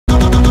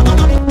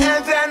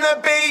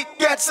the beat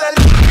gets a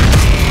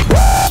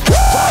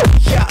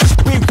yeah,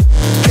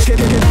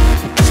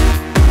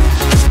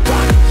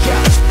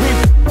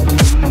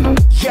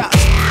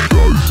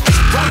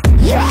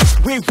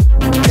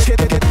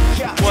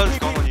 What's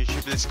going on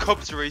YouTube? It's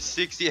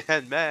Cop360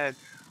 and man,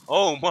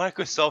 oh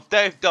Microsoft,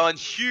 they've done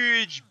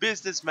huge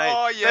business, mate.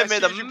 Oh, yes, they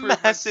made a huge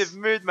massive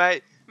move,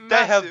 mate.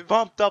 They have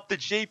bumped up the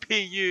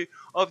GPU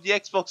of the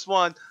Xbox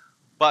One,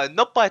 but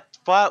not by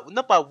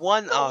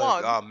one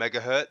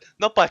megahertz,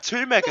 not by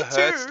 2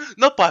 megahertz,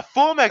 not by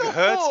 4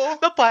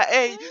 megahertz, not by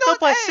 8, not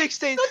by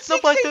 16,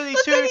 not by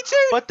 32,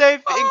 but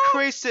they've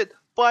increased it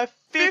by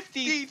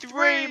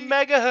 53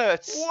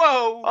 megahertz.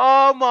 Whoa!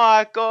 Oh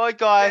my god,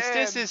 guys, Damn.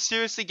 this is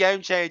seriously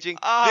game changing.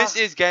 This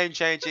is game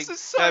changing. This is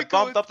so They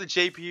bumped good. up the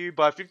GPU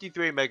by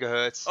 53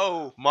 megahertz.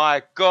 Oh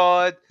My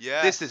god,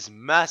 yeah. this is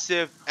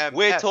massive.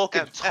 We're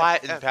talking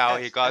Titan power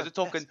here, guys. We're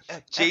talking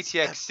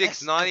GTX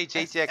 690,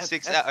 GTX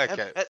 6.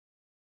 Okay.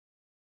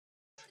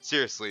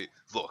 Seriously,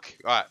 look.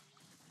 Alright.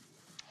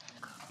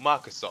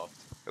 Microsoft,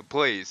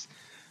 please.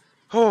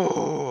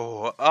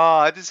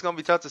 This is gonna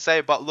be tough to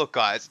say, but look,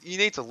 guys, you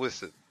need to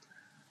listen.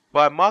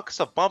 By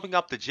Microsoft bumping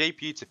up the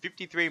GPU to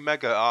 53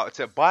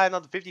 to buy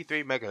another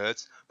 53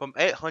 megahertz from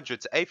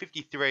 800 to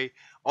 853,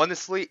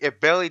 honestly, it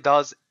barely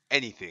does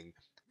anything.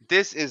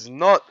 This is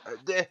not,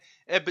 but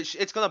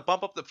it's gonna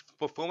bump up the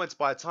performance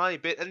by a tiny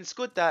bit, and it's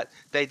good that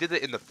they did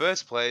it in the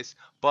first place.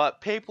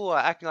 But people are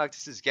acting like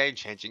this is game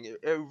changing.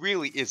 It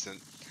really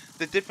isn't.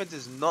 The difference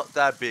is not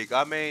that big.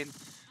 I mean,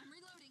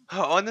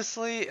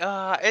 honestly,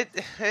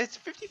 it's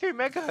 53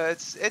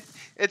 megahertz.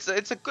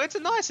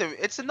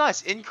 It's a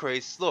nice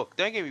increase. Look,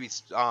 don't get me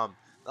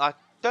like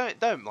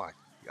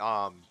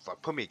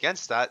like put me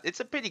against that. It's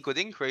a pretty good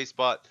increase,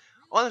 but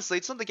honestly,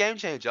 it's not the game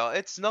changer.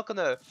 It's not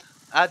gonna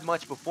add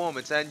much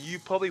performance, and you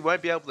probably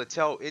won't be able to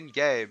tell in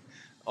game.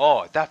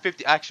 Oh, that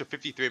extra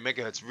 53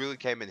 megahertz really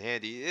came in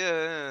handy.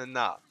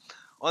 Nah.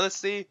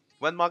 Honestly,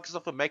 when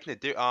Microsoft were making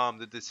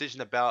the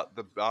decision about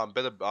the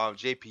better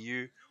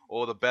GPU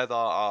or the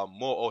better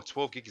more or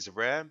 12 gigs of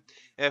RAM,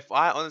 if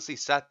I honestly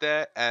sat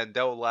there and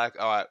they were like,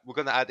 alright, we're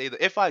gonna add either,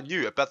 if I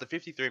knew about the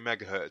 53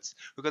 megahertz,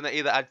 we're gonna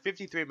either add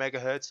 53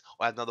 megahertz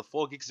or add another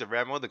 4 gigs of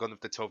RAM, or they're gonna have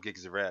the 12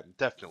 gigs of RAM.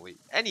 Definitely,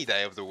 any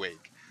day of the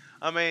week.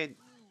 I mean,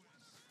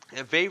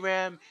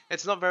 VRAM,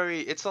 it's not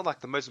like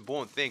the most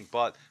important thing,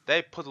 but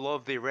they put a lot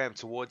of their RAM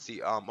towards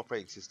the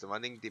operating system. I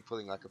think they're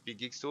putting like a few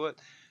gigs to it,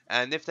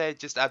 and if they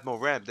just add more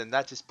RAM, then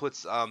that just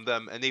puts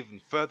them an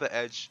even further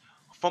edge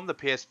from the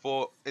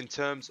PS4 in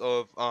terms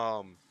of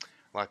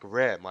like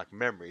RAM, like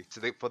memory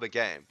for the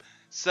game.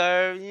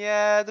 So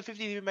yeah, the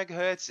 53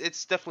 megahertz,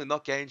 it's definitely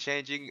not game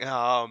changing.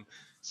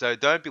 So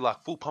don't be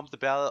like full pumped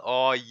about it.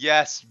 Oh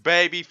yes,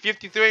 baby,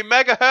 53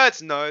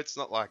 megahertz. No, it's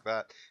not like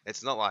that.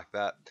 It's not like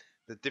that.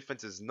 The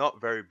difference is not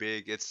very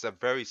big. It's a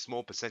very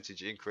small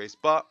percentage increase,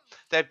 but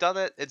they've done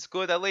it. It's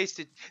good. At least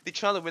they're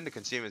trying to win the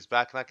consumers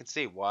back, and I can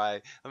see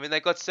why. I mean, they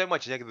got so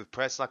much negative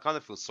press, and I kind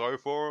of feel sorry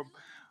for them.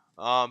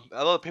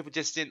 A lot of people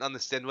just didn't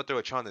understand what they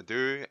were trying to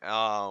do.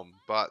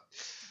 But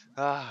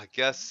I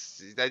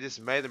guess they just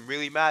made them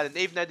really mad. And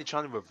even though they're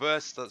trying to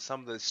reverse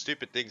some of the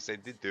stupid things they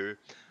did do,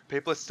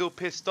 people are still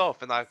pissed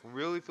off, and I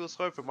really feel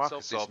sorry for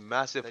Microsoft. This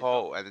massive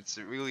hole, and it's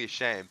really a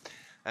shame.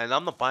 And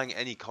I'm not buying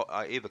any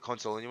either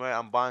console anyway.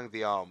 I'm buying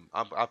the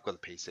I've got a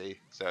PC,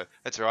 so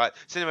that's alright.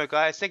 So anyway,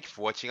 guys, thank you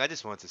for watching. I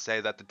just wanted to say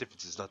that the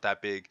difference is not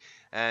that big,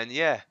 and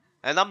yeah.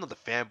 And I'm not a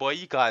fanboy.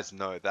 You guys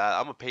know that.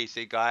 I'm a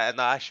PC guy,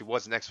 and I actually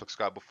was an Xbox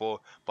guy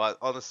before. But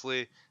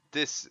honestly,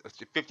 this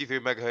 53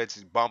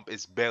 megahertz bump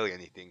is barely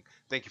anything.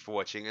 Thank you for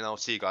watching, and I'll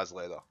see you guys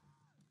later.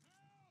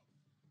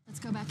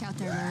 Let's go back out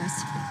there,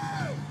 Lewis.